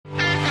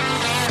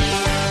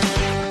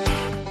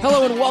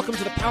Hello and welcome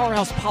to the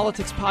Powerhouse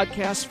Politics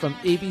Podcast from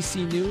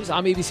ABC News.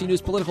 I'm ABC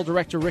News Political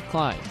Director Rick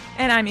Klein.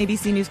 And I'm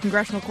ABC News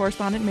Congressional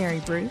Correspondent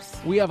Mary Bruce.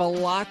 We have a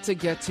lot to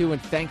get to,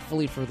 and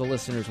thankfully for the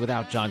listeners,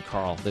 without Jon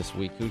Karl this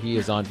week, who he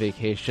is on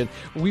vacation.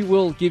 We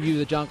will give you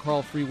the Jon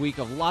Karl free week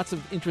of lots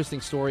of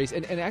interesting stories,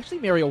 and actually,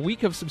 Mary, a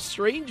week of some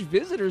strange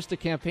visitors to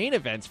campaign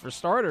events, for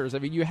starters. I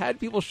mean, you had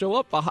people show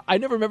up. I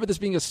never remember this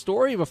being a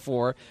story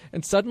before,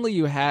 and suddenly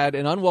you had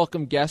an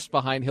unwelcome guest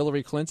behind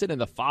Hillary Clinton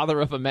and the father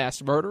of a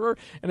mass murderer,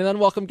 and an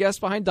unwelcome guest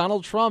behind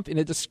Donald Trump in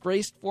a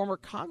disgraced former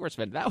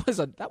congressman. That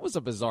was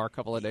a bizarre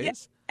couple of days. Yeah.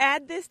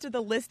 Add this to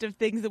the list of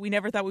things that we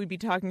never thought we'd be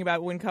talking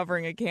about when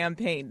covering a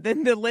campaign.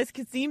 Then the list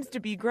seems to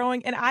be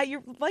growing. And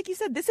like you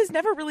said, this has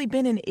never really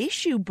been an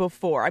issue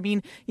before. I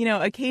mean,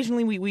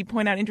 occasionally we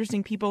point out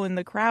interesting people in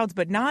the crowds,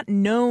 but not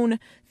known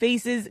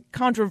faces,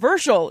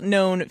 controversial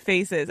known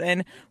faces.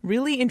 And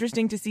really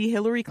interesting to see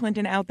Hillary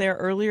Clinton out there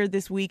earlier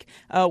this week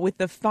with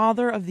the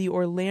father of the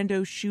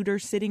Orlando shooter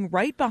sitting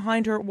right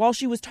behind her while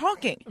she was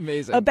talking.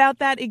 Amazing. About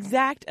that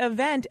exact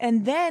event.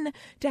 And then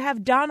to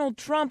have Donald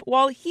Trump,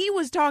 while he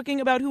was talking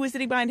about who was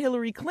sitting behind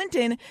Hillary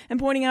Clinton and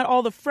pointing out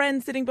all the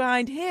friends sitting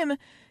behind him,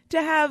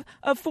 to have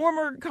a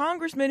former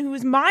congressman who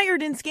is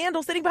mired in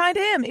scandal sitting behind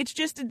him. It's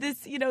just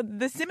this,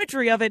 the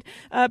symmetry of it,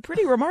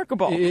 pretty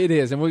remarkable. It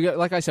is. And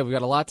like I said, we've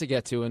got a lot to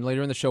get to. And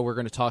later in the show, we're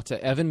going to talk to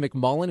Evan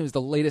McMullin, who's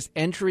the latest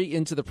entry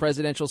into the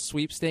presidential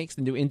sweepstakes,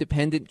 the new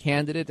independent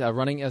candidate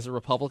running as a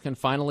Republican.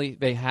 Finally,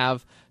 they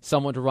have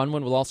someone to run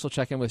one. We'll also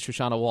check in with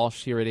Shoshana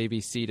Walsh here at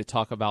ABC to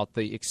talk about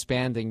the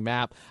expanding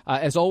map.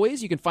 As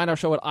always, you can find our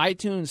show at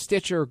iTunes,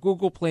 Stitcher,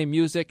 Google Play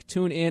Music,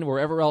 tune in,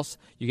 wherever else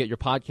you get your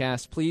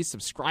podcasts. Please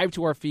subscribe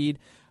to our feed.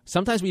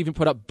 Sometimes we even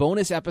put up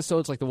bonus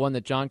episodes like the one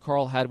that Jon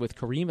Karl had with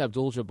Kareem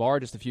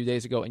Abdul-Jabbar just a few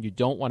days ago, and you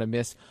don't want to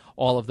miss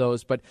all of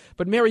those. But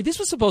Mary, this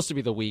was supposed to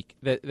be the week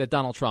that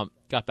Donald Trump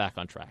got back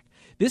on track.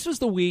 This was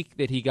the week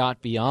that he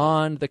got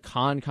beyond the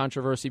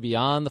controversy,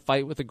 beyond the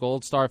fight with the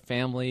Gold Star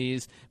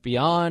families,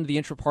 beyond the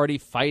intra-party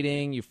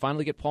fighting. You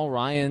finally get Paul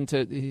Ryan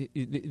to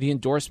the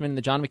endorsement,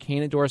 the John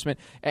McCain endorsement,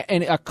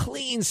 and a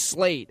clean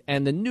slate.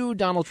 And the new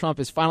Donald Trump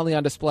is finally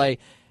on display.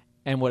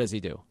 And what does he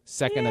do?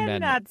 Second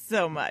Amendment. Not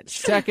so much.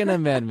 Second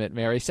Amendment,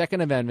 Mary.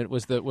 Second Amendment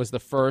was the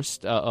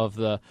first of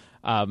the.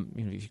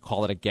 You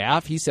call it a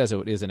gaffe. He says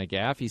it isn't a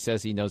gaffe. He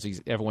says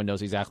everyone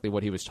knows exactly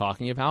what he was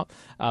talking about.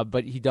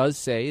 But he does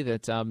say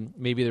that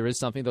maybe there is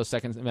something those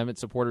Second Amendment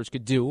supporters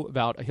could do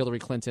about a Hillary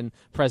Clinton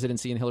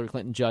presidency and Hillary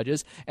Clinton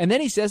judges. And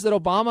then he says that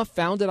Obama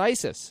founded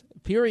ISIS.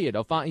 Period.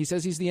 He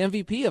says he's the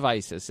MVP of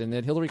ISIS, and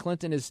that Hillary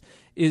Clinton is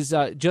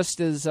just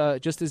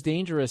as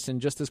dangerous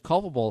and just as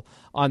culpable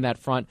on that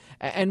front.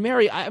 And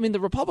Mary, I mean, the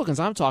Republicans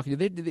I'm talking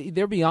to,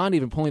 they're beyond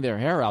even pulling their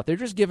hair out. They're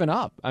just giving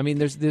up. I mean,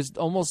 there's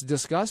almost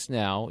disgust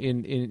now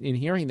in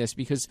hearing this,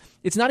 because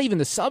it's not even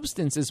the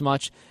substance as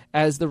much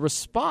as the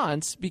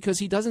response, because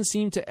he doesn't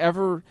seem to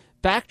ever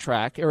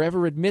backtrack or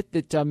ever admit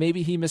that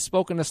maybe he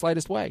misspoke in the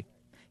slightest way.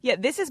 Yeah,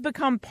 this has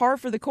become par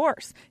for the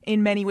course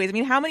in many ways. I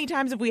mean, how many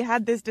times have we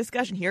had this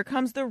discussion? Here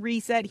comes the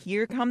reset.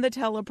 Here come the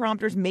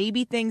teleprompters.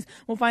 Maybe things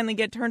will finally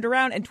get turned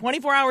around. And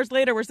 24 hours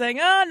later, we're saying,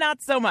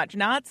 not so much,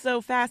 not so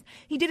fast.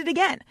 He did it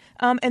again.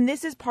 And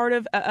this is part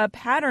of a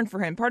pattern for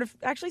him, part of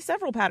actually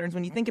several patterns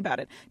when you think about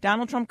it.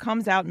 Donald Trump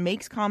comes out,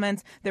 makes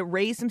comments that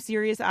raise some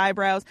serious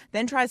eyebrows,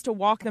 then tries to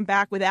walk them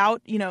back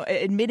without,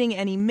 admitting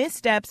any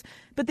missteps.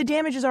 But the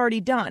damage is already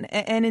done.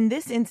 And in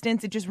this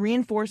instance, it just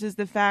reinforces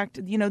the fact,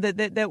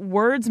 that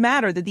words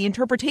matter, that the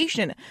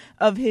interpretation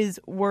of his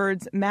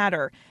words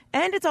matter.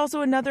 And it's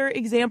also another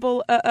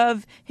example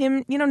of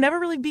him, never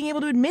really being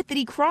able to admit that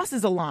he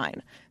crosses a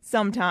line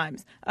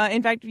sometimes.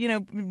 In fact,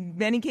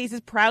 many cases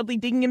proudly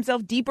digging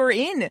himself deeper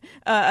in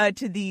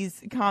to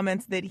these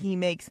comments that he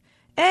makes.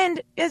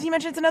 And as you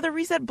mentioned, it's another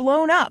reset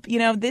blown up.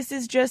 This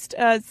is just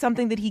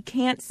something that he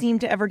can't seem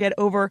to ever get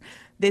over,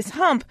 this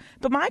hump.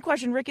 But my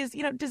question, Rick, is,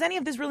 does any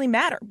of this really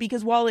matter?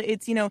 Because while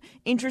it's,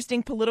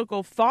 interesting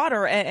political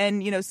fodder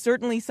and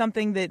certainly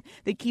something that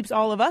keeps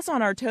all of us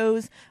on our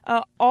toes,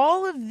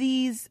 all of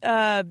these,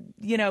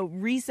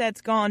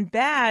 resets gone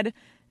bad,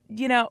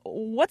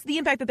 what's the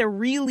impact that they're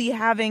really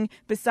having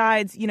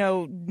besides,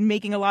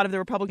 making a lot of the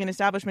Republican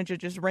establishment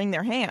just wring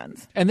their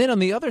hands? And then on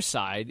the other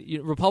side,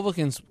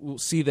 Republicans will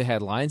see the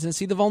headlines and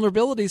see the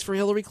vulnerabilities for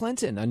Hillary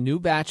Clinton. A new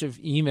batch of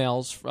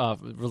emails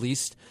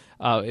released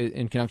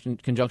in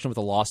conjunction with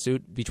a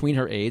lawsuit between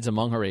her aides,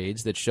 among her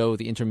aides, that show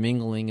the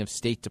intermingling of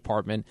State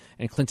Department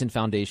and Clinton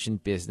Foundation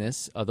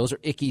business. Those are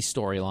icky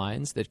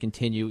storylines that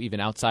continue even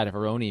outside of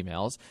her own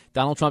emails.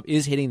 Donald Trump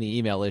is hitting the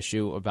email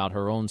issue about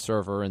her own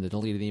server and the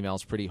deleted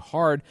emails pretty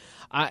hard.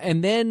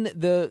 And then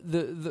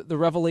the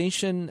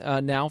revelation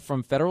now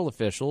from federal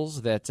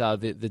officials that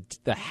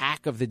the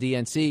hack of the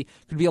DNC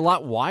could be a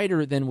lot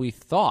wider than we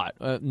thought.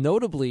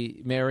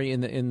 Notably, Mary,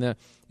 in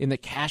in the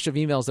cache of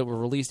emails that were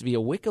released via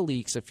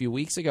WikiLeaks a few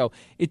weeks ago,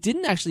 it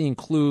didn't actually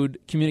include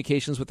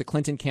communications with the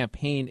Clinton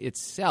campaign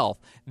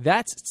itself.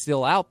 That's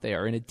still out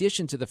there, in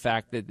addition to the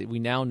fact that we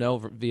now know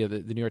via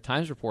the New York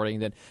Times reporting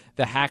that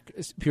the hack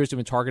appears to have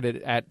been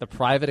targeted at the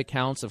private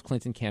accounts of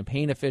Clinton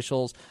campaign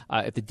officials,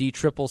 at the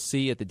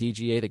DCCC, at the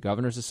DGA, the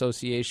Governors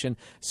Association.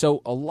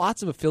 So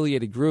lots of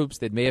affiliated groups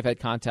that may have had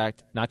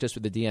contact not just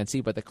with the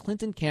DNC, but the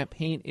Clinton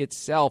campaign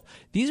itself.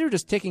 These are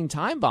just ticking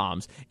time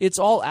bombs. It's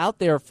all out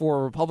there for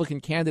a Republican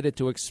candidate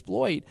to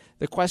exploit.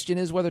 The question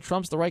is whether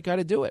Trump's the right guy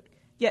to do it.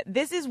 Yeah,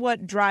 this is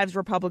what drives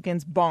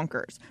Republicans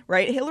bonkers,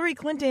 right? Hillary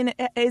Clinton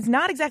is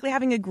not exactly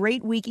having a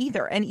great week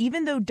either. And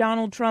even though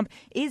Donald Trump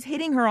is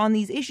hitting her on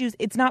these issues,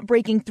 it's not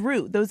breaking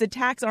through. Those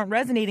attacks aren't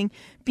resonating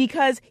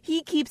because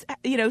he keeps,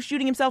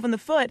 shooting himself in the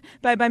foot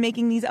by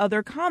making these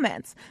other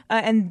comments.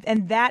 And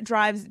that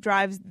drives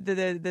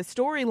the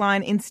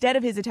storyline instead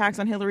of his attacks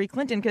on Hillary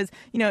Clinton. Because,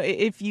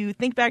 if you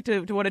think back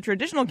to what a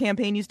traditional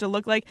campaign used to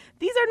look like,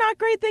 these are not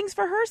great things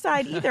for her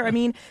side either. I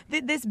mean,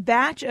 this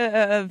batch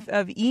of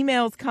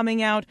emails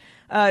coming out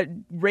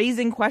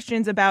raising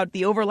questions about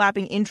the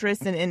overlapping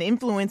interests and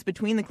influence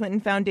between the Clinton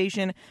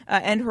Foundation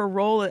and her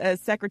role as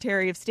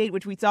Secretary of State,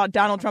 which we saw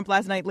Donald Trump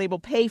last night label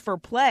pay for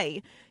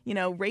play,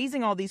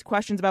 raising all these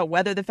questions about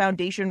whether the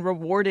foundation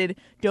rewarded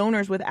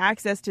donors with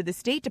access to the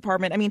State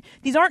Department. I mean,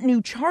 these aren't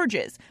new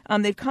charges.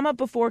 They've come up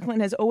before. Clinton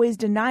has always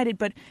denied it,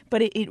 but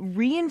it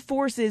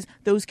reinforces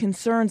those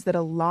concerns that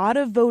a lot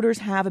of voters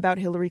have about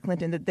Hillary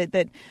Clinton,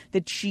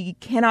 that she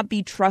cannot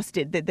be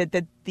trusted,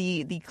 that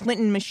the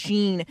Clinton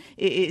machine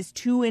is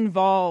too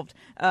involved,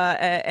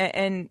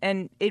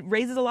 and it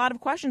raises a lot of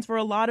questions for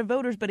a lot of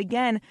voters. But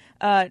again,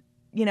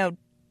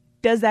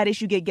 does that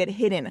issue get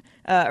hidden,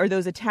 or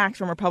those attacks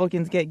from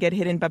Republicans get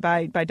hidden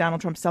by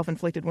Donald Trump's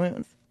self-inflicted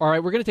wounds? All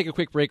right, we're going to take a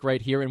quick break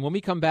right here, and when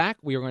we come back,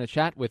 we are going to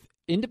chat with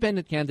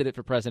independent candidate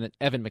for president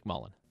Evan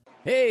McMullin.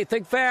 Hey,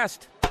 think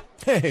fast.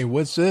 Hey,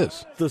 what's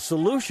this? The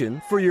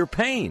solution for your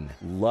pain.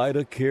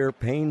 Lidocare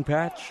Pain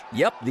Patch?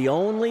 Yep, the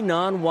only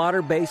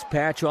non-water-based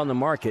patch on the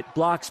market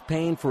blocks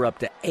pain for up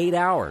to 8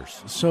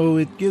 hours. So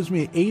it gives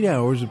me 8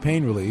 hours of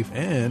pain relief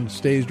and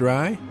stays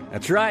dry?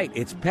 That's right.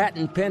 It's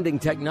patent-pending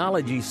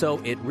technology, so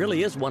it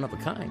really is one of a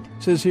kind.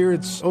 It says here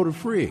it's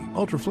odor-free,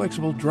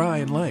 ultra-flexible, dry,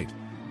 and light.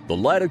 The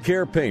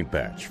Lidocare Pain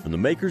Patch from the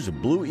makers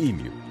of Blue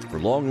Emu. For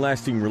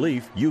long-lasting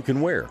relief you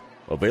can wear.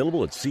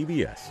 Available at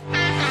CVS.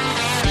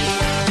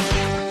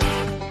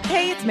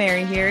 Hey, it's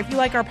Mary here. If you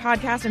like our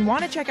podcast and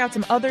want to check out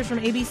some others from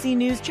ABC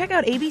News, check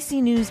out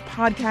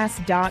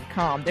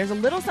abcnewspodcast.com. There's a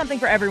little something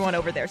for everyone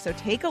over there, so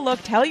take a look,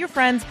 tell your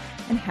friends,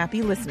 and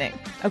happy listening.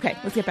 Okay,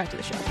 let's get back to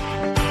the show.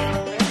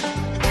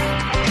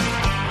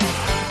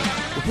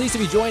 We're pleased to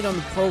be joined on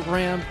the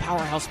program,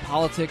 Powerhouse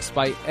Politics,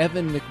 by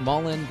Evan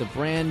McMullin, the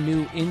brand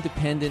new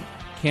independent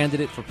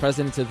candidate for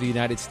President of the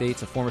United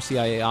States, a former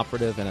CIA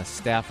operative and a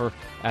staffer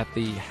at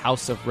the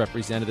House of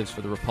Representatives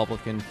for the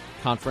Republican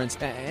Conference.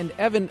 And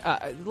Evan,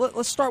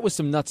 let's start with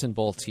some nuts and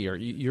bolts here.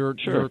 You're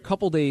a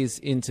couple days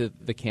into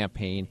the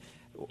campaign.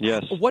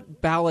 Yes.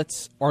 What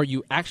ballots are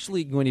you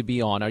actually going to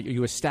be on? Are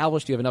you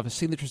established? Do you have enough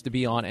signatures to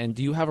be on? And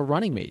do you have a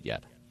running mate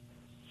yet?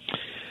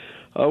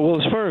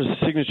 Well, as far as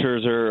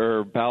signatures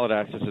or ballot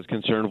access is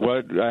concerned,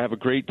 I have a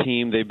great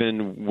team. They've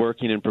been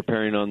working and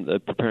preparing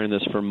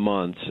this for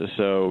months.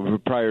 So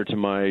prior to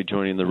my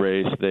joining the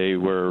race, they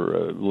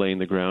were laying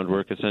the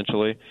groundwork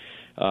essentially,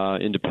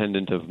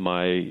 independent of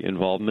my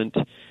involvement.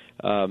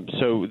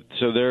 So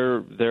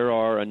there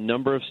are a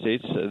number of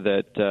states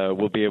that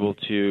will be able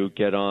to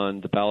get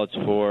on the ballots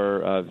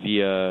for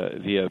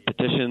via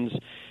petitions.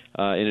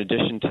 In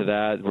addition to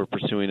that, we're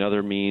pursuing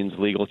other means,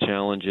 legal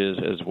challenges,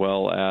 as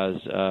well as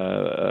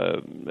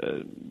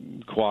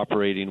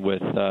cooperating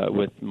with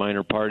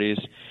minor parties.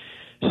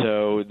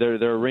 So there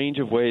are a range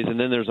of ways, and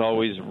then there's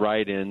always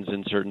write-ins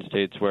in certain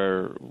states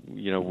where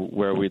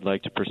we'd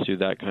like to pursue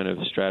that kind of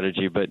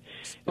strategy. But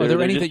are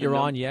there any that you're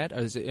on yet?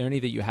 Is there any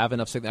that you have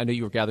enough? I know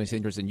you were gathering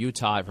signatures in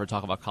Utah. I've heard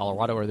talk about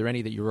Colorado. Are there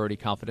any that you're already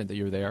confident that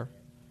you're there?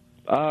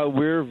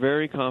 We're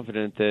very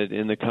confident that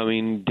in the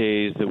coming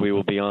days that we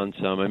will be on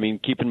some. I mean,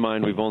 keep in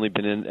mind we've only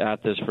been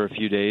at this for a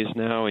few days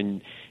now, and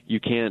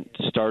you can't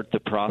start the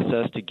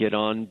process to get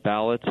on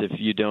ballots if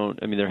you don't.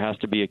 I mean, there has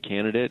to be a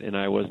candidate, and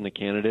I wasn't a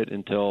candidate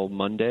until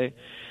Monday.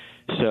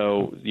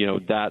 So,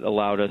 that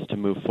allowed us to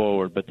move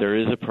forward. But there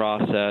is a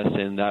process,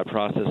 and that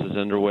process is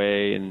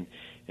underway, and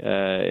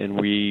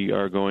we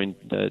are going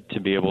to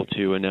be able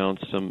to announce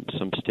some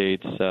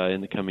states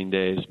in the coming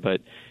days.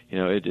 But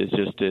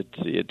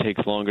it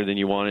takes longer than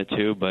you want it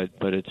to,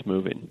 but it's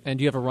moving. And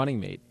do you have a running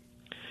mate?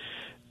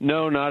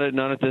 No, not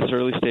at this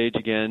early stage.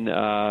 Again,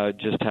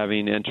 just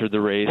having entered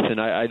the race, and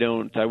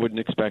I wouldn't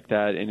expect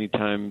that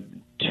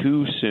anytime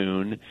too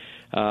soon.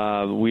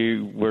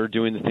 We're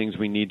doing the things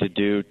we need to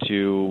do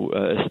to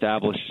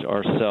establish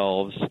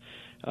ourselves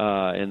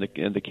and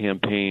the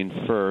campaign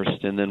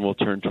first, and then we'll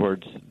turn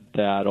towards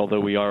that. Although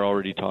we are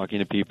already talking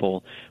to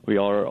people, we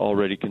are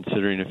already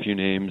considering a few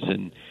names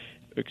and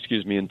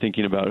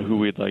thinking about who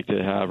we'd like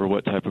to have or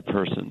what type of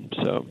person.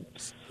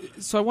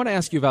 So I want to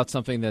ask you about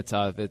something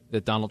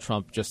that Donald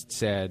Trump just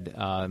said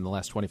in the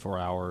last 24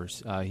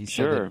 hours. He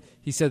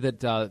said that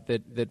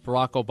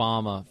Barack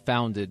Obama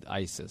founded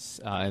ISIS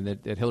and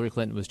that Hillary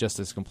Clinton was just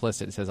as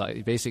complicit. It says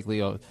basically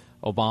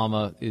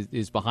Obama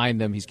is behind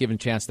them. He's given a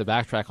chance to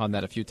backtrack on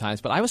that a few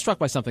times. But I was struck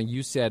by something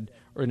you said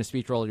in a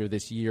speech earlier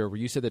this year where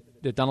you said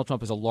that Donald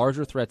Trump is a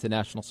larger threat to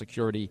national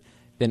security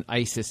than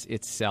ISIS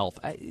itself.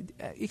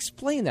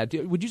 Explain that.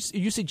 Are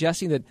you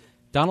suggesting that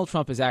Donald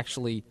Trump is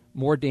actually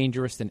more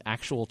dangerous than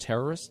actual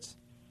terrorists?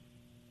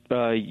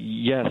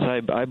 Yes,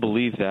 I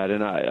believe that,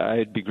 and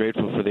I'd be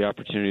grateful for the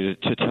opportunity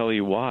to tell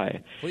you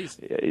why. Please.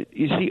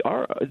 You see,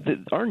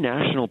 our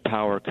national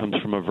power comes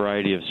from a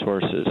variety of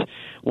sources.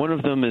 One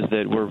of them is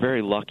that we're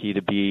very lucky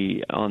to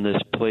be on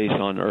this place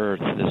on Earth,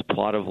 this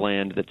plot of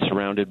land that's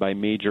surrounded by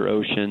major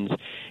oceans.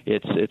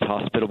 It's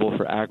hospitable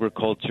for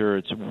agriculture.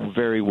 It's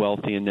very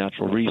wealthy in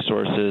natural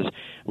resources.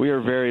 We are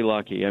very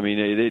lucky. I mean,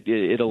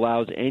 it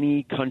allows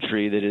any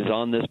country that is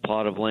on this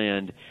plot of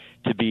land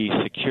to be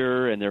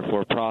secure and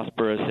therefore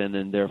prosperous and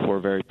then therefore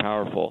very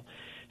powerful.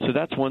 So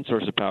that's one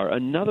source of power.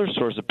 Another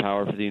source of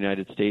power for the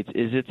United States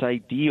is its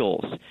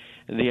ideals,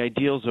 the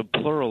ideals of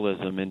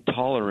pluralism and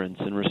tolerance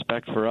and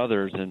respect for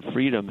others and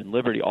freedom and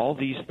liberty, all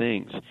these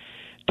things.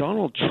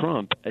 Donald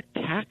Trump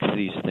attacks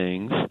these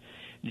things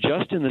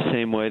just in the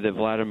same way that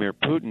Vladimir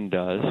Putin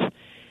does.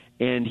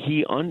 And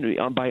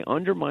by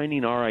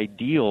undermining our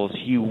ideals,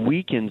 he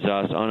weakens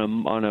us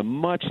on a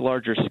much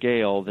larger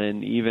scale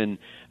than even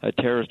a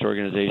terrorist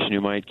organization who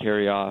might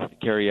carry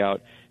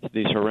out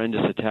these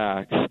horrendous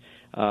attacks.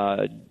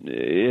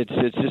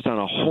 It's just on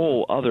a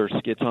whole other.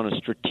 It's on a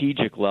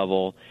strategic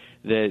level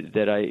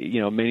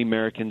that many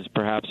Americans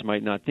perhaps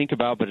might not think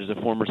about. But as a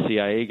former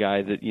CIA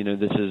guy, that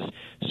this is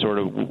sort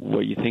of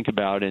what you think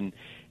about. And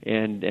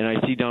I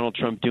see Donald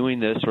Trump doing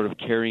this, sort of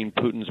carrying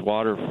Putin's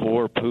water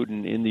for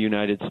Putin in the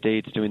United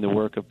States, doing the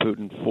work of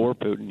Putin for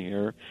Putin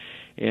here.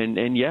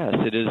 And yes,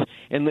 it is.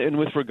 And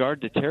with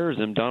regard to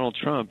terrorism, Donald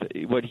Trump,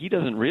 what he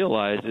doesn't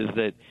realize is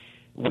that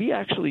we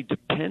actually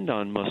depend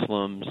on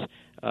Muslims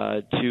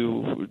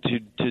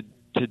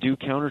to do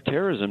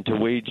counterterrorism, to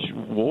wage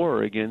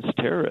war against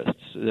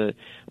terrorists.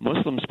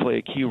 Muslims play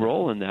a key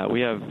role in that.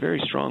 We have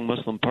very strong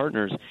Muslim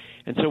partners.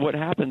 And so what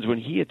happens when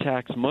he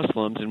attacks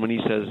Muslims and when he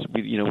says,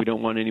 we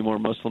don't want any more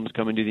Muslims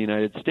coming to the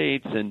United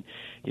States and,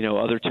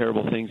 other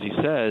terrible things he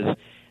says,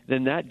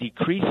 then that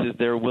decreases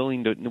their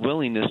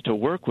willingness to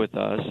work with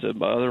us,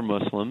 other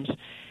Muslims,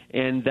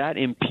 and that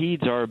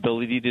impedes our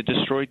ability to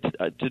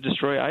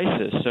destroy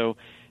ISIS. So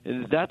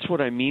that's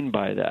what I mean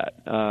by that.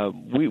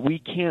 We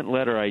can't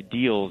let our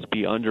ideals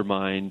be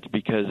undermined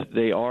because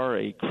they are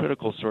a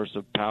critical source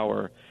of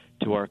power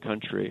to our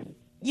country.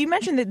 You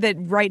mentioned that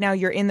right now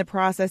you're in the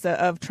process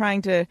of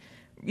trying to,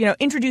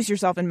 introduce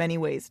yourself in many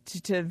ways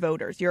to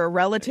voters. You're a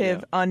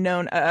relative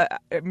unknown.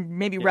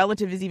 Maybe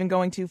relative is even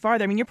going too far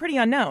there. I mean, you're pretty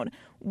unknown.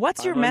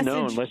 What's your message?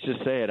 Unknown, let's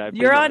just say it.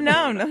 You're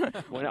unknown.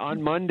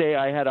 On Monday,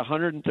 I had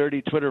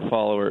 130 Twitter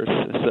followers.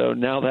 So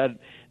now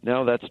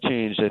that's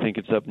changed. I think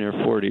it's up near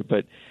 40.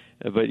 But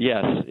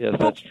yes,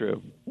 that's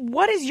true.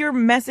 What is your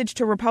message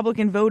to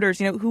Republican voters,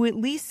 who at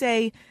least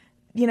say,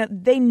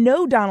 they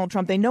know Donald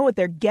Trump, they know what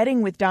they're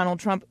getting with Donald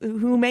Trump,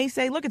 who may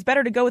say, look, it's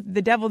better to go with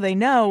the devil they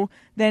know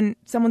than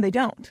someone they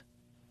don't?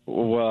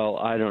 Well,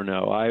 I don't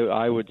know.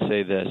 I would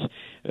say this.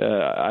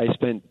 I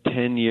spent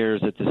 10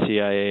 years at the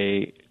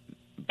CIA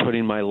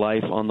putting my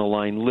life on the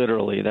line,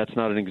 literally. That's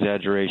not an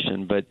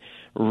exaggeration, but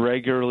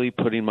regularly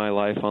putting my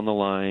life on the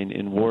line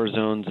in war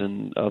zones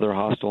and other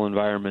hostile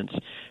environments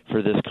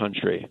for this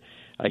country.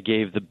 I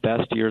gave the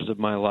best years of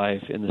my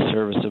life in the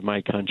service of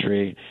my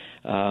country.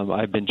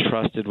 I've been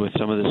trusted with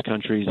some of this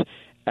country's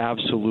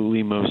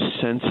absolutely most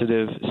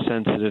sensitive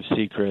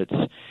secrets.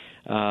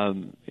 To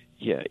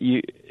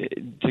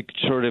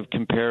sort of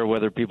compare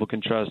whether people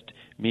can trust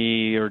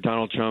me or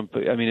Donald Trump,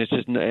 I mean, it's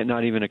just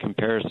not even a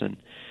comparison.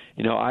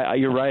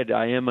 You're right.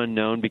 I am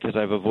unknown because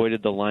I've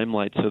avoided the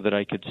limelight so that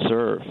I could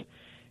serve.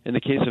 In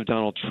the case of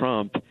Donald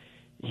Trump,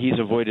 he's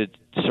avoided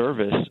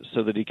service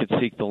so that he could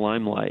seek the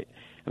limelight.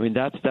 I mean,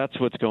 that's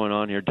what's going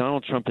on here.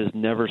 Donald Trump has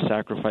never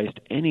sacrificed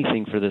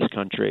anything for this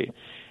country.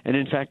 And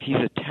in fact, he's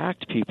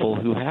attacked people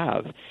who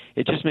have.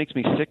 It just makes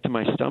me sick to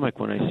my stomach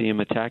when I see him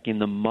attacking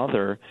the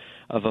mother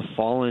of a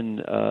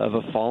fallen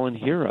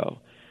hero,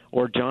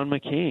 or John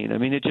McCain. I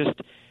mean, it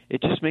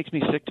just makes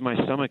me sick to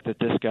my stomach that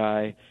this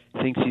guy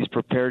thinks he's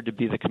prepared to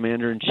be the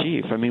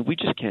commander-in-chief. I mean, we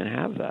just can't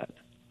have that.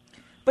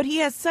 But he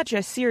has such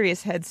a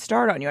serious head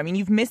start on you. I mean,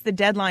 you've missed the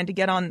deadline to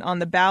get on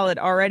the ballot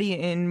already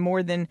in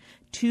more than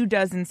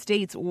 24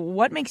 states.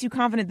 What makes you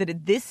confident that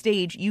at this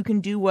stage you can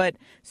do what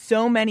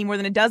so many, more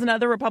than a dozen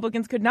other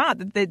Republicans could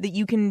not, that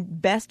you can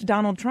best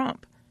Donald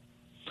Trump?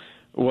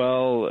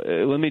 Well,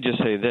 let me just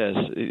say this.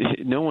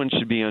 No one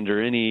should be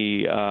under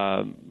any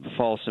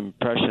false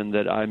impression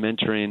that I'm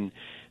entering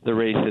the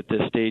race at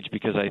this stage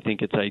because I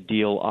think it's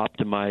ideal,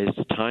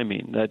 optimized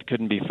timing. That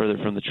couldn't be further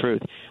from the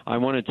truth. I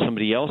wanted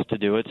somebody else to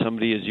do it,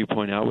 somebody, as you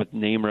point out, with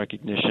name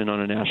recognition on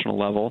a national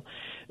level.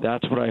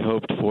 That's what I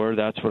hoped for.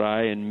 That's what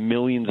I and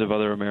millions of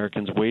other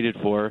Americans waited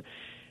for.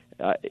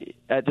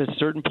 at a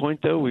certain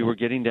point, though, we were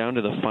getting down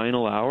to the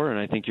final hour, and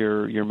I think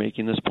you're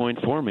making this point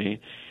for me,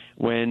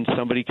 when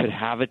somebody could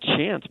have a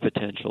chance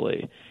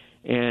potentially.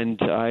 And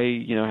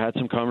I, had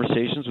some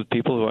conversations with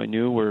people who I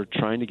knew were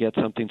trying to get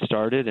something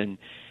started, and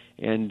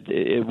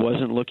it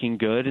wasn't looking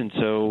good. And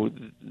so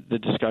the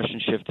discussion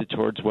shifted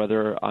towards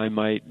whether I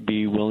might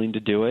be willing to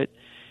do it.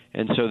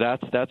 And so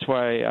that's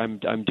why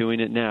I'm doing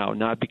it now,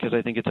 not because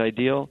I think it's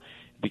ideal,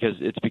 because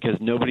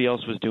nobody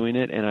else was doing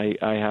it, and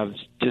I have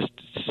just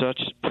such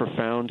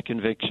profound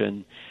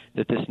conviction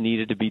that this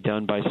needed to be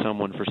done by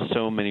someone for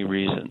so many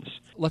reasons.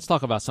 Let's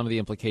talk about some of the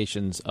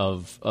implications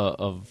of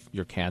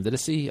your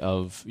candidacy,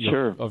 of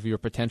your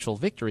potential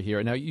victory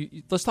here. Now,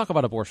 let's talk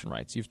about abortion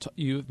rights.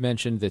 You've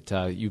mentioned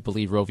that you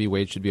believe Roe v.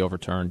 Wade should be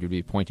overturned. You'd be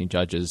appointing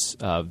judges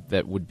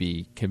that would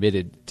be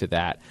committed to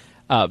that.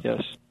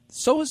 Yes.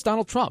 So has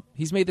Donald Trump.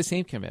 He's made the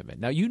same commitment.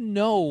 Now, you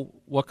know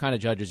what kind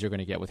of judges you're going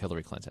to get with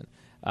Hillary Clinton.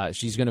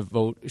 She's going to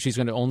vote. She's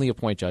going to only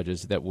appoint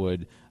judges that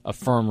would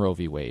affirm Roe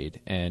v.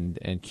 Wade and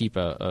keep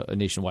a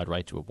nationwide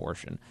right to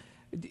abortion.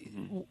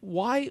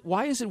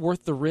 Why is it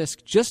worth the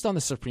risk just on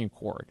the Supreme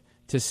Court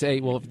to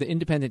say, well, if the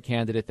independent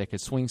candidate that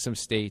could swing some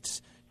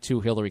states to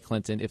Hillary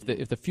Clinton, if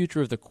the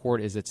future of the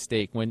court is at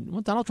stake,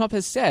 when Donald Trump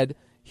has said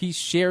he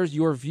shares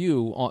your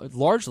view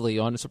largely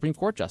on the Supreme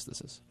Court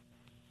justices?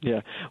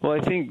 Yeah. Well,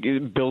 I think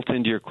built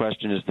into your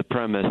question is the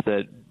premise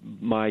that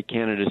my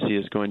candidacy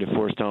is going to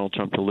force Donald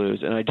Trump to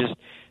lose, and I just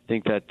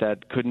think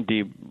that couldn't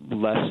be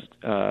less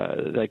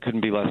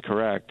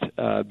correct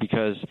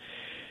because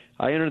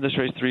I entered this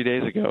race 3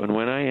 days ago, and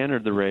when I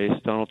entered the race,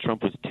 Donald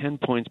Trump was 10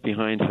 points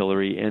behind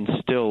Hillary and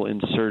still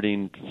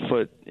inserting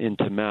foot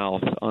into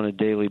mouth on a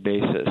daily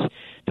basis.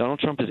 Donald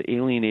Trump has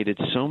alienated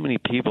so many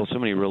people, so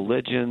many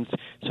religions,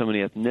 so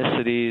many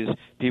ethnicities,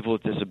 people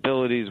with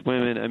disabilities,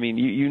 women. I mean,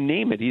 you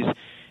name it. He's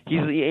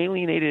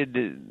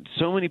alienated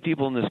so many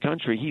people in this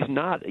country. He's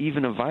not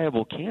even a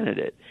viable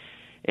candidate.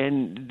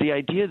 And the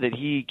idea that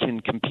he can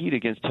compete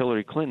against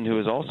Hillary Clinton, who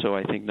is also,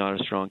 I think, not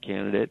a strong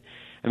candidate.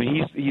 I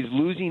mean, he's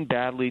losing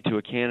badly to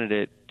a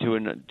candidate, to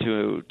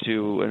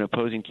an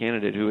opposing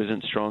candidate who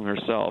isn't strong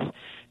herself.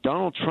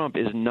 Donald Trump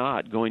is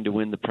not going to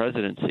win the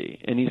presidency,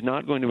 and he's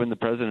not going to win the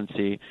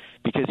presidency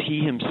because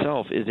he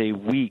himself is a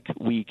weak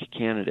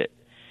candidate.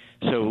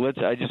 So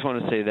I just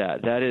want to say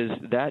that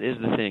is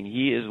the thing.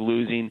 He is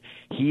losing.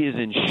 He is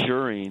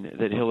ensuring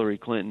that Hillary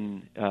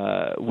Clinton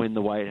win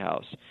the White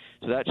House.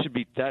 So that should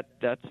be that's.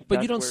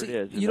 But you don't where see.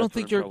 it is, you don't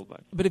think you're.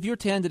 But if your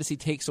candidacy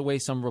takes away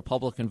some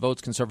Republican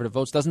votes, conservative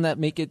votes, doesn't that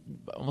make it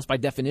almost by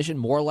definition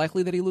more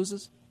likely that he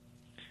loses?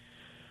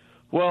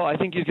 Well, I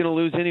think he's going to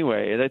lose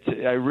anyway.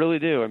 I really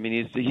do. I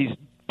mean, he's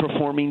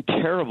performing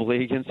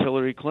terribly against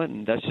Hillary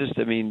Clinton. That's just.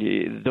 I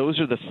mean, those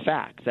are the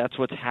facts. That's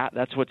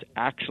what's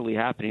actually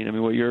happening. I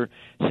mean, what you're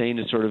saying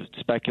is sort of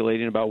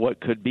speculating about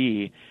what could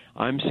be.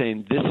 I'm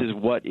saying this is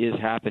what is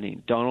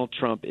happening. Donald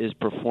Trump is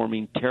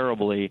performing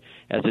terribly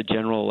as a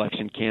general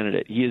election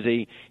candidate.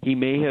 He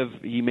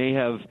may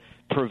have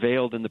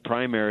prevailed in the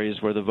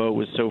primaries where the vote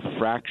was so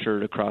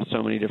fractured across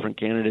so many different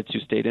candidates who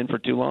stayed in for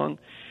too long.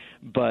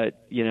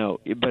 But in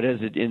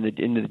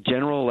the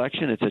general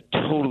election, it's a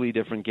totally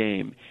different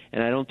game,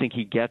 and I don't think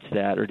he gets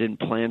that or didn't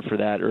plan for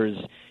that, or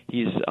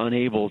he's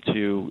unable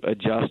to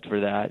adjust for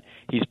that.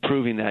 He's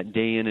proving that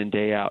day in and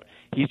day out.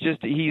 He's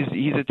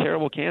a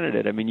terrible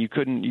candidate. I mean, you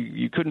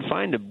couldn't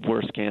find a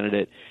worse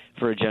candidate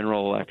for a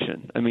general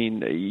election. I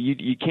mean,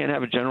 you can't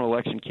have a general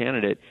election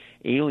candidate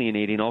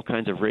alienating all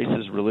kinds of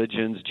races,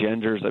 religions,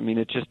 genders. I mean,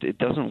 it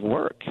doesn't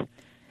work.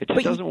 It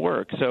just doesn't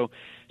work. So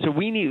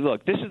we need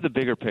this is the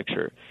bigger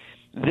picture.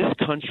 This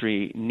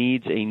country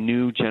needs a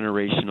new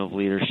generation of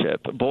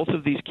leadership. Both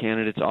of these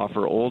candidates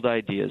offer old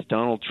ideas.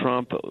 Donald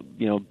Trump,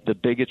 the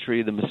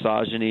bigotry, the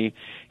misogyny.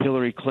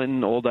 Hillary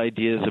Clinton, old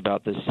ideas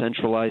about the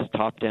centralized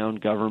top-down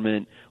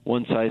government,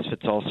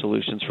 one-size-fits-all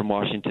solutions from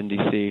Washington,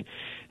 D.C.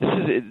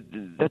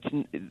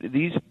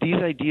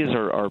 These ideas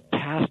are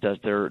past us.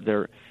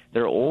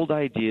 They're old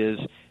ideas.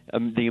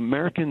 The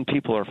American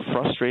people are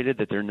frustrated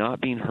that they're not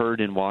being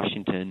heard in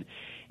Washington.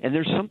 And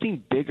there's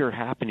something bigger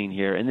happening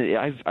here, and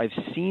I've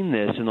seen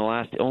this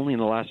only in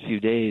the last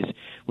few days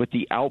with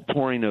the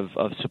outpouring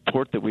of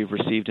support that we've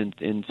received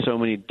in so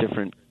many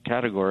different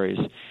categories.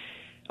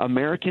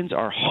 Americans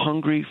are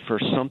hungry for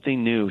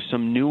something new,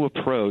 some new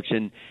approach,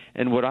 and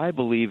what I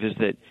believe is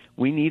that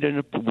we need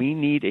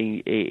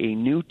a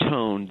new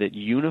tone that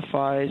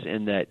unifies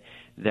and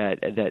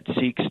that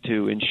seeks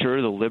to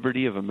ensure the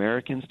liberty of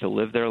Americans to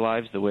live their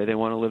lives the way they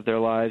want to live their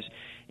lives.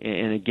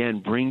 And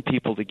again, bring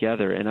people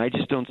together. And I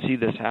just don't see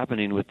this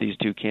happening with these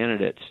two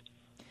candidates.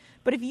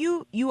 But if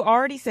you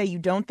already say you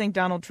don't think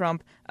Donald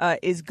Trump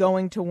is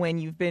going to win,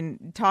 you've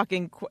been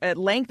talking at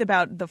length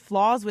about the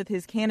flaws with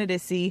his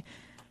candidacy,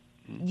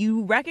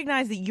 you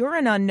recognize that you're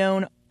an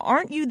unknown.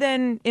 Aren't you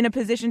then in a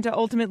position to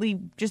ultimately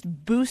just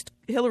boost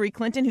Hillary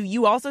Clinton, who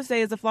you also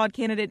say is a flawed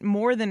candidate,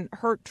 more than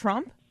hurt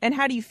Trump? And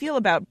how do you feel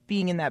about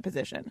being in that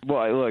position?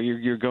 Well, look,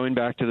 you're going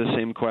back to the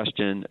same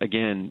question.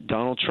 Again,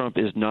 Donald Trump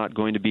is not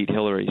going to beat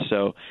Hillary,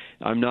 so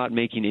I'm not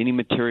making any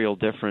material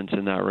difference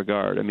in that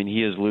regard. I mean,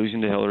 he is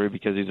losing to Hillary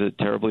because he's a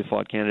terribly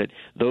flawed candidate.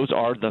 Those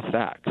are the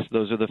facts.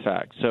 Those are the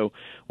facts. So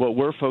what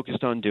we're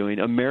focused on doing,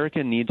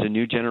 America needs a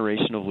new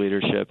generation of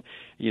leadership.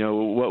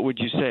 What would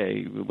you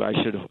say?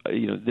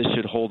 This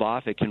should hold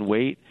off. It can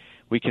wait.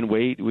 We can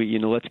wait.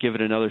 Let's give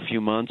it another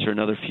few months or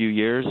another few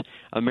years.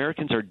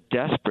 Americans are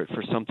desperate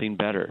for something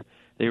better.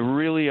 They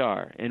really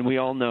are, and we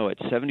all know it.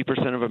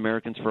 70% of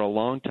Americans for a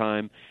long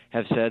time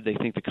have said they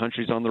think the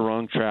country's on the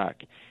wrong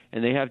track,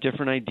 and they have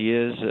different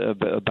ideas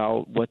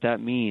about what that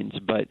means.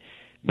 But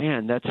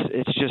man,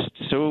 it's just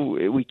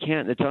so we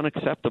can't. It's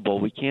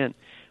unacceptable. We can't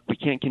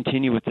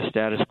continue with the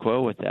status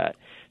quo with that.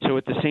 So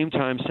at the same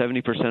time,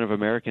 70% of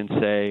Americans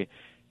say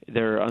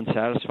they're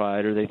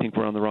unsatisfied or they think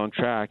we're on the wrong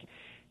track.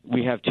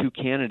 We have two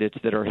candidates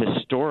that are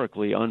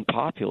historically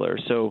unpopular.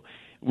 So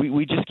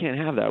we just can't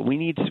have that. We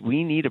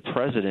need a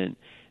president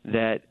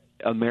that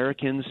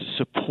Americans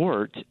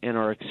support and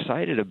are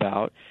excited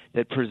about,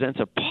 that presents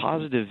a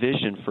positive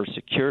vision for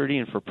security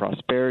and for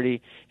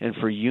prosperity and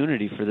for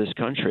unity for this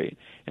country.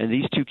 And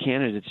these two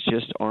candidates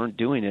just aren't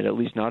doing it, at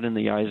least not in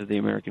the eyes of the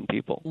American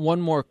people.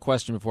 One more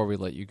question before we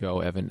let you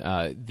go, Evan.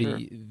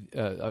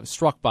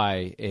 Struck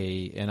by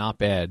an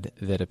op-ed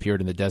that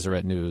appeared in the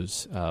Deseret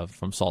News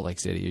from Salt Lake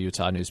City, a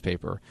Utah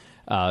newspaper,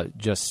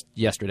 just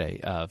yesterday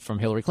from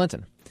Hillary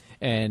Clinton.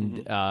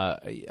 And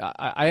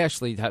I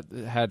actually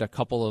had a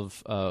couple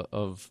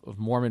of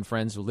Mormon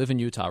friends who live in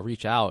Utah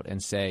reach out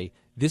and say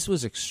this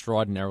was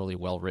extraordinarily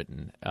well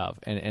written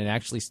and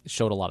actually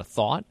showed a lot of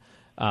thought,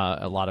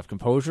 a lot of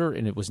composure,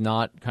 and it was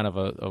not kind of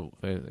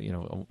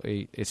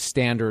a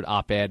standard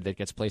op-ed that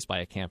gets placed by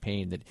a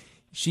campaign. That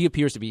she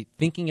appears to be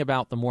thinking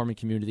about the Mormon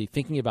community,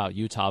 thinking about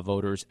Utah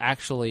voters,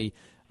 actually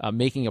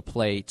making a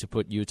play to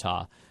put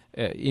Utah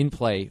in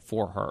play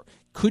for her.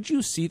 Could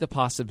you see the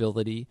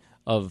possibility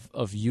of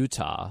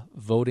Utah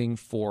voting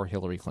for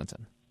Hillary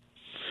Clinton?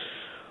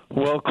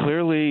 Well,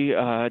 clearly,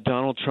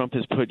 Donald Trump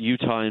has put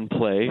Utah in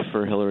play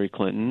for Hillary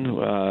Clinton.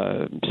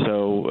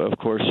 So, of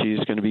course, she's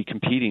going to be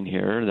competing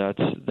here. That's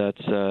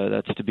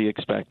to be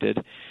expected.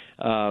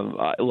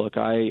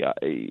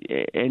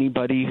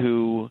 Anybody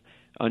who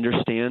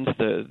understands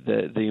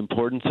the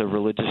importance of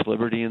religious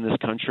liberty in this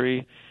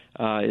country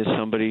is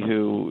somebody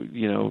who,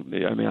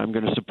 I'm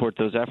going to support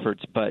those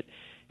efforts. But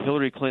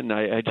Hillary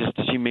Clinton,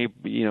 she may,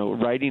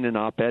 writing an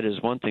op-ed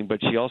is one thing, but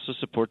she also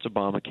supports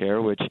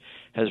Obamacare, which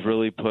has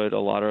really put a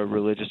lot of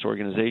religious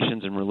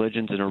organizations and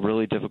religions in a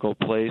really difficult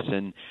place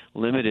and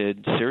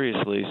limited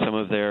seriously some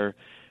of their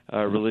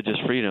religious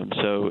freedom.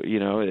 So, so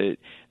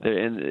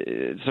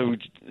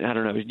I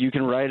don't know. You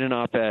can write an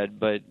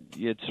op-ed, but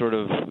it's sort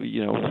of,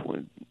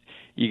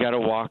 you got to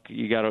walk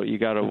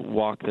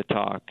the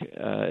talk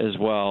as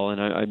well.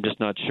 And I'm just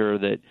not sure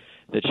that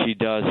she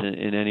does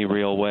in any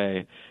real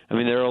way. I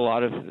mean, there are a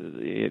lot of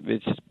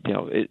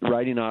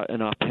writing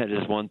an op-ed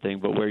is one thing,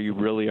 but where you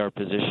really are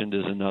positioned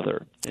is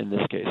another. In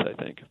this case, I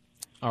think.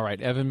 All right,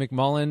 Evan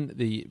McMullin,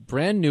 the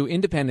brand new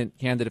independent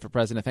candidate for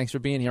president. Thanks for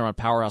being here on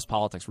Powerhouse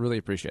Politics. Really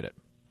appreciate it.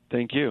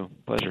 Thank you.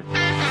 Pleasure.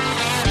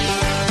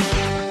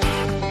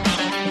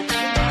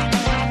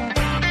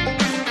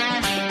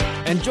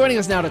 And joining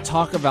us now to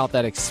talk about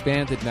that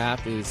expanded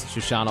map is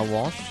Shoshana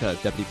Walsh,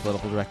 Deputy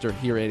Political Director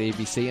here at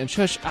ABC. And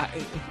Shush,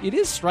 it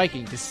is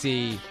striking to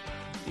see.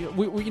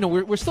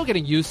 We're still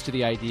getting used to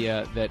the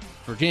idea that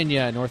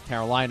Virginia and North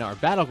Carolina are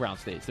battleground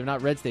states. They're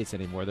not red states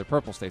anymore. They're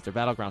purple states. They're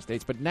battleground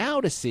states. But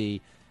now to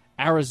see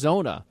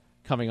Arizona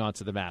coming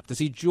onto the map, to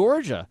see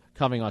Georgia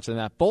coming onto the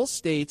map, both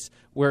states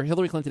where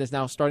Hillary Clinton is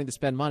now starting to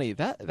spend money,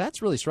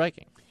 that's really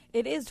striking.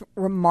 It is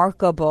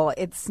remarkable.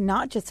 It's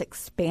not just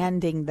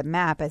expanding the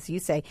map, as you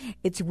say.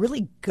 It's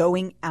really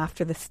going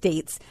after the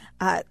states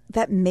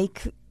that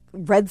make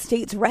red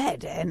states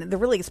red. And they're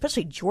really,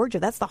 especially Georgia,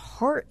 that's the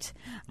heart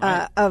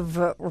of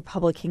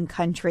Republican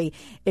country.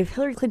 If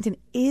Hillary Clinton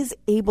is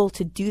able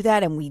to do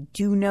that, and we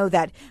do know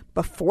that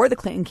before the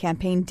Clinton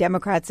campaign,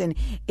 Democrats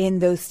in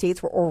those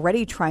states were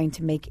already trying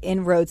to make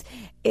inroads.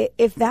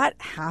 If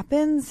that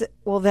happens,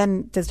 well,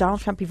 then does Donald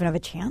Trump even have a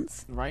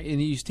chance? Right,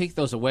 and you take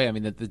those away. I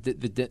mean, the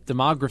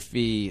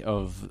demography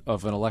of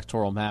an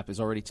electoral map is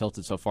already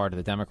tilted so far to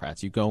the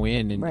Democrats. You go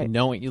in and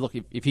knowing, you look,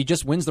 if he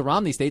just wins the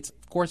Romney states,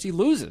 of course he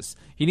loses.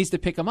 He needs to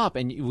pick them up,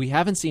 and we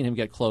haven't seen him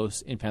get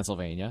close in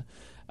Pennsylvania.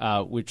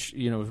 Which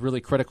is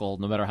really critical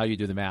no matter how you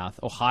do the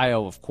math.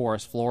 Ohio, of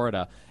course,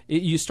 Florida.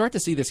 You start to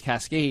see this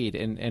cascade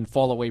and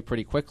fall away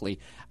pretty quickly.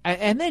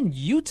 And then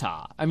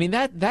Utah. I mean,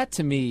 that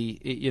to me,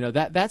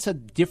 that's a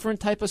different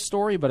type of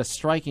story, but a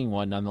striking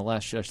one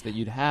nonetheless, Shush, that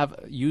you'd have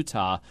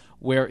Utah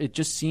where it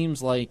just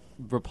seems like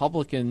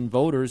Republican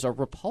voters are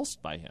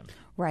repulsed by him.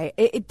 Right.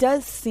 It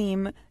does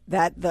seem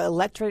that the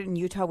electorate in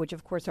Utah, which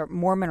of course are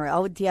Mormon or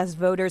LDS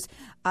voters,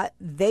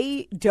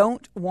 they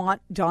don't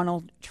want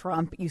Donald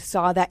Trump. You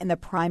saw that in the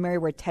primary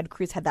where Ted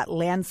Cruz had that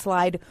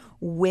landslide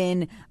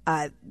win.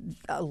 A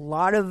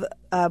lot of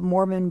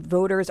Mormon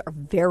voters are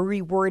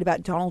very worried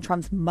about Donald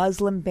Trump's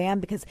Muslim ban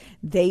because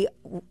they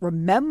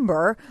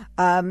remember,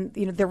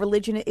 their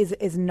religion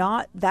is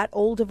not that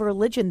old of a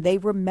religion. They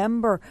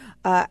remember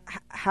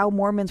how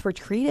Mormons were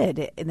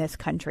treated in this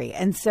country.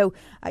 And so,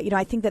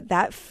 I think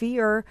that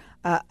fear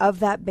of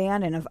that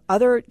ban and of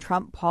other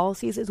Trump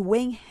policies is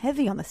weighing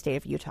heavy on the state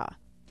of Utah.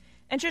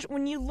 And Trish,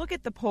 when you look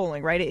at the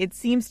polling, right, it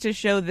seems to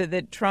show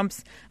that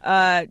Trump's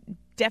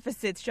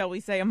deficits, shall we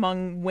say,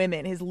 among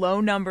women, his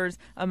low numbers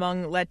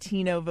among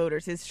Latino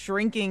voters, his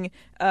shrinking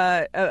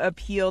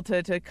appeal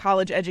to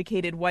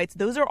college-educated whites,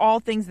 those are all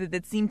things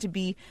that seem to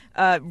be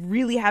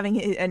really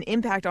having an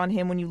impact on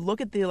him when you look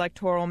at the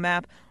electoral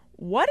map.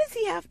 What does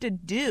he have to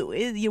do?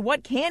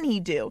 What can he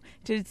do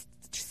to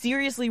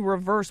seriously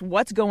reverse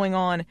what's going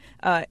on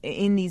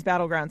in these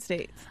battleground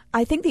states?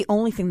 I think the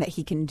only thing that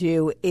he can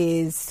do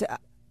is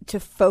to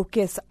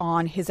focus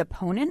on his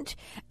opponent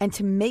and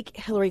to make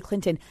Hillary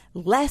Clinton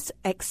less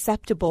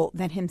acceptable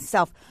than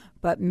himself.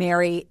 But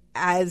Mary,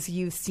 as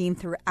you've seen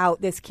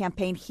throughout this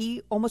campaign,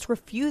 he almost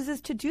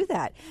refuses to do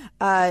that.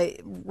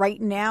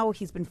 Right now,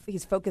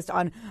 he's focused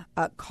on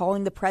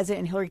calling the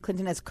president and Hillary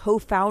Clinton as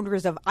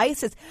co-founders of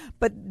ISIS.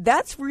 But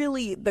that's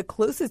really the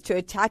closest to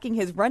attacking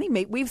his running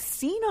mate we've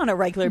seen on a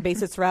regular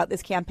basis throughout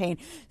this campaign.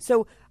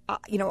 So,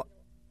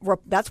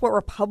 that's what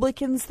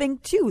Republicans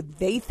think, too.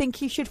 They think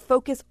he should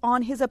focus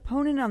on his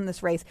opponent on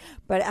this race.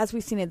 But as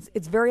we've seen,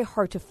 it's very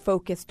hard to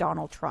focus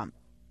Donald Trump.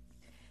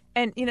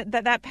 And,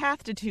 that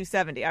path to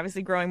 270,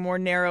 obviously growing more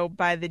narrow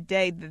by the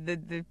day,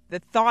 the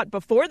thought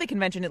before the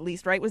convention, at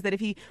least, right, was that if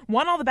he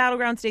won all the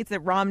battleground states that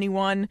Romney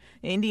won,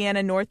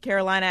 Indiana, North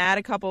Carolina, add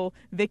a couple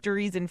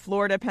victories in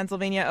Florida,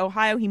 Pennsylvania,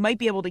 Ohio, he might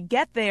be able to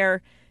get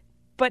there.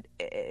 But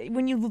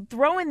when you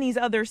throw in these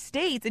other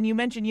states, and you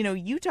mentioned,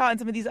 Utah and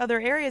some of these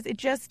other areas, it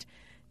just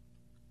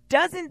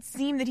doesn't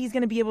seem that he's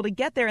going to be able to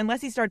get there unless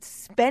he starts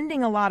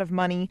spending a lot of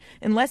money,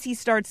 unless he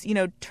starts,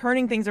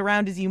 turning things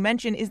around, as you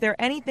mentioned. Is there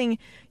anything,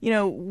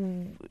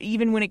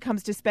 even when it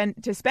comes to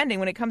spending,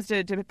 when it comes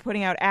to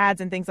putting out ads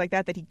and things like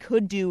that he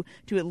could do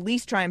to at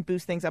least try and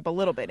boost things up a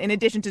little bit, in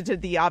addition to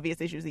the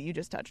obvious issues that you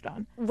just touched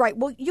on? Right.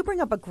 Well, you bring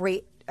up a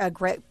great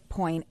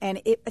point, and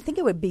I think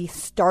it would be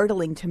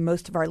startling to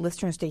most of our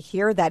listeners to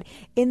hear that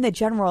in the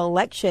general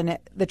election,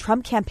 the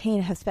Trump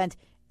campaign has spent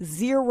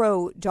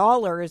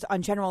 $0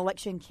 on general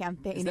election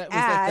campaign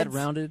ads.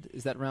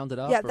 Is that rounded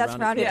up? Yeah, that's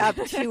rounded up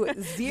to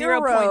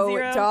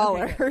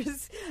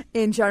 $0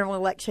 in general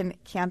election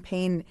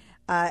campaign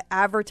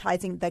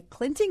advertising. The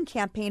Clinton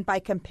campaign, by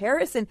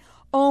comparison,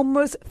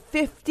 almost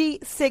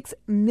 $56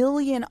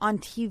 million on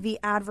TV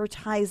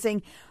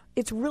advertising.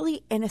 It's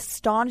really an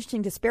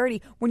astonishing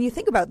disparity. When you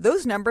think about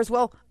those numbers,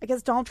 well, I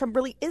guess Donald Trump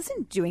really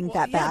isn't doing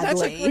that badly.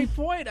 That's a great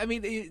point. I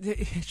mean,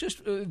 it's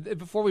just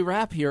before we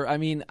wrap here, I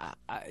mean,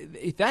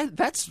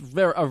 that's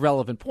a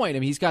relevant point. I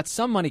mean, he's got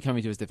some money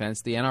coming to his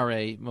defense, the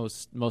NRA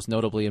most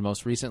notably and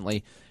most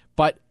recently.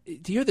 But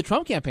to hear the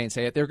Trump campaign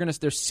say it,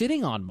 they're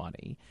sitting on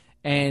money.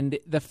 And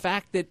the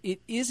fact that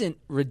it isn't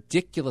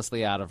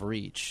ridiculously out of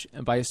reach,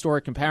 and by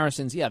historic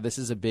comparisons, this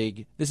is a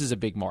big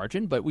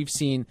margin. But we've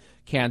seen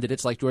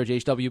candidates like George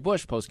H.W.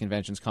 Bush post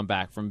conventions come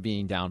back from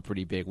being down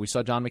pretty big. We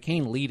saw John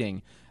McCain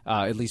leading,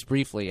 at least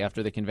briefly,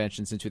 after the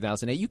conventions in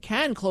 2008. You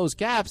can close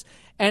gaps,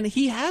 and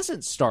he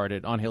hasn't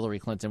started on Hillary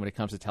Clinton when it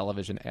comes to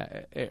television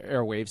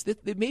airwaves.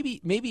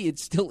 Maybe it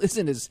still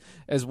isn't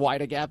as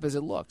wide a gap as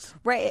it looks.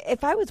 Right.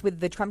 If I was with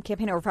the Trump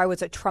campaign, or if I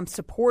was a Trump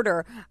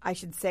supporter, I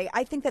should say,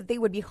 I think that they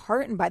would be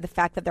heartened by the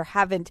fact that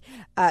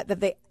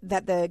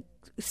that the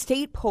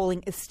state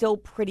polling is still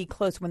pretty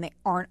close when they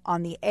aren't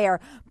on the air.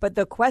 But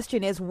the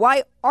question is,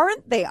 why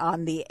aren't they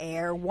on the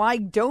air? Why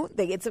don't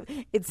they?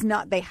 It's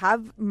not. They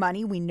have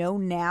money. We know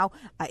now.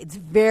 It's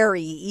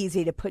very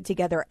easy to put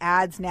together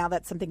ads now.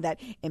 That's something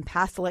that in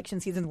past election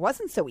seasons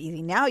wasn't so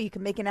easy. Now you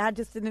can make an ad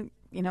just in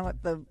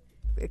a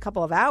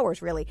couple of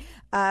hours, really.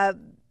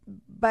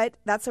 But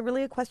that's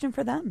really a question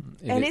for them.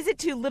 And is it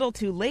too little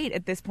too late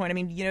at this point? I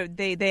mean,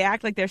 they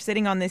act like they're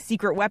sitting on this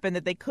secret weapon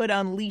that they could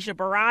unleash a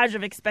barrage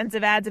of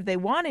expensive ads if they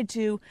wanted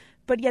to,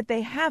 but yet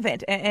they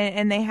haven't.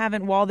 And they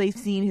haven't while they've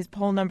seen his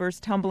poll numbers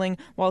tumbling,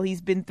 while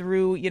he's been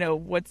through,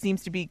 what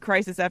seems to be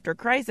crisis after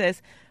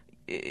crisis.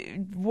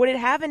 Would it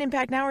have an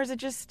impact now, or is it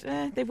just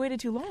they've waited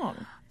too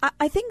long?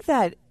 I think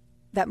that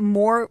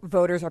more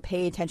voters are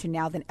paying attention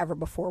now than ever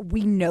before.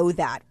 We know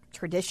that.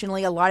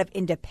 Traditionally, a lot of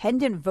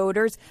independent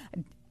voters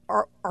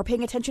are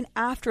paying attention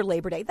after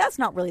Labor Day. That's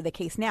not really the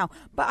case now,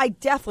 but I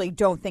definitely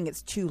don't think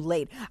it's too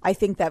late. I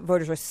think that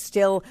voters are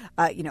still,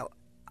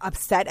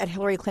 upset at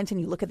Hillary Clinton.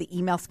 You look at the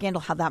email scandal,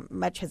 how that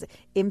much has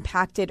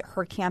impacted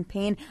her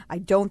campaign. I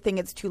don't think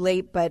it's too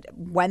late, but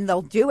when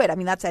they'll do it, I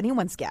mean, that's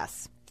anyone's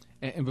guess.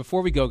 And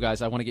before we go,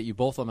 guys, I want to get you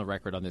both on the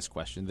record on this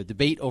question. The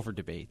debate over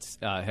debates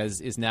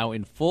is now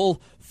in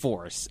full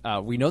force.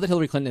 We know that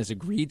Hillary Clinton has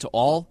agreed to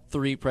all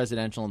three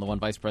presidential and the one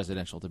vice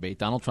presidential debate.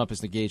 Donald Trump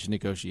is engaged in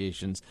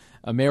negotiations.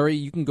 Mary,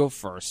 you can go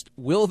first.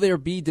 Will there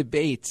be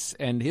debates?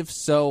 And if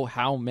so,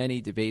 how many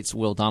debates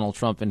will Donald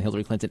Trump and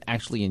Hillary Clinton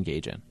actually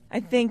engage in? I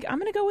think I'm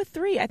going to go with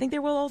 3. I think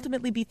there will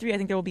ultimately be 3. I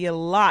think there will be a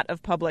lot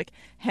of public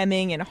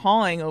hemming and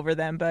hawing over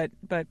them, but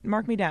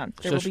mark me down.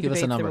 There will be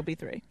debates. There will be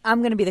 3. I'm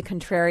going to be the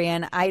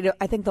contrarian. I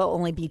think there'll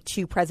only be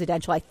 2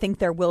 presidential. I think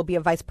there will be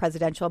a vice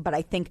presidential, but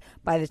I think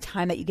by the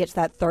time that you get to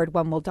that third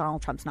one,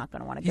 Donald Trump's not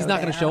going to want to go. He's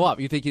not going to show up.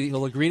 You think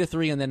he'll agree to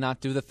 3 and then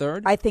not do the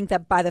third? I think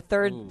that by the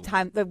third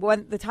time,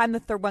 the time the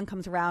third one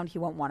comes around, he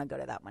won't want to go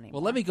to that one anymore.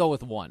 Well, let me go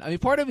with 1. I mean,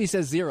 part of me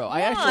says 0.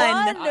 I'd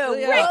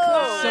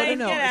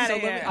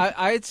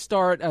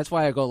start. That's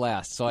why I go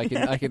last, so I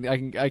can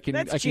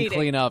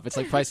clean up. It's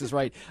like Price is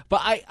Right.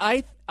 But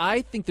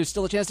I think there's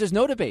still a chance there's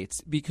no debates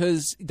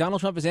because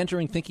Donald Trump is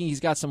entering thinking he's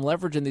got some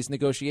leverage in these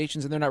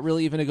negotiations, and they're not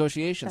really even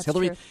negotiations.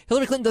 Hillary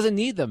Clinton doesn't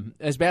need them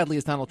as badly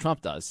as Donald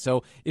Trump does.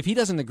 So if he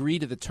doesn't agree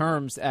to the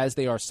terms as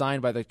they are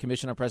signed by the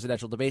Commission on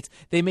Presidential Debates,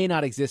 they may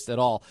not exist at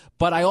all.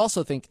 But I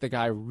also think the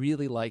guy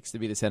really likes to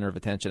be the center of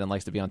attention and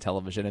likes to be on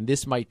television, and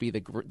this might be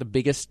the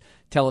biggest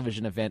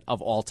television event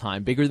of all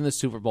time, bigger than the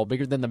Super Bowl,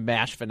 bigger than the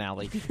MASH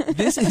finale.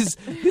 This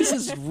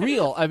is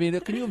real. I mean,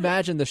 can you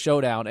imagine the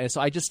showdown? And so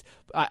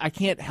I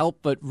can't help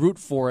but root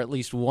for at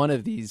least one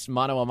of these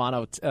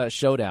mano-a-mano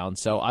showdowns.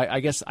 So I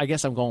guess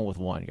I'm going with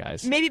 1,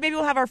 guys. Maybe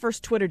we'll have our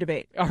first Twitter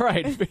debate. All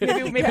right.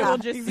 Maybe we'll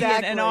just see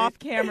an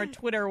off-camera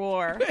Twitter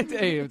war.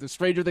 Hey, the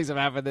stranger things have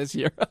happened this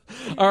year.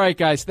 All right,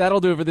 guys, that'll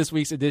do it for this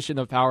week's edition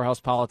of Powerhouse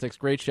Politics.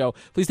 Great show.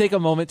 Please take a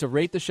moment to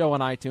rate the show on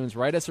iTunes.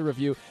 Write us a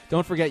review.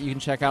 Don't forget you can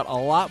check out a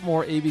lot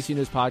more ABC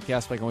News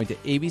podcasts by going to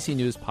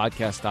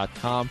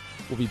abcnewspodcast.com.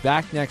 We'll be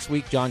back next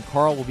week. John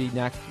Carl will be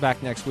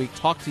back next week.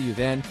 Talk to you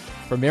then.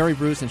 For Mary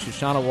Bruce and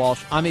Shoshana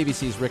Walsh, I'm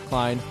ABC's Rick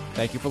Klein.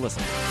 Thank you for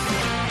listening.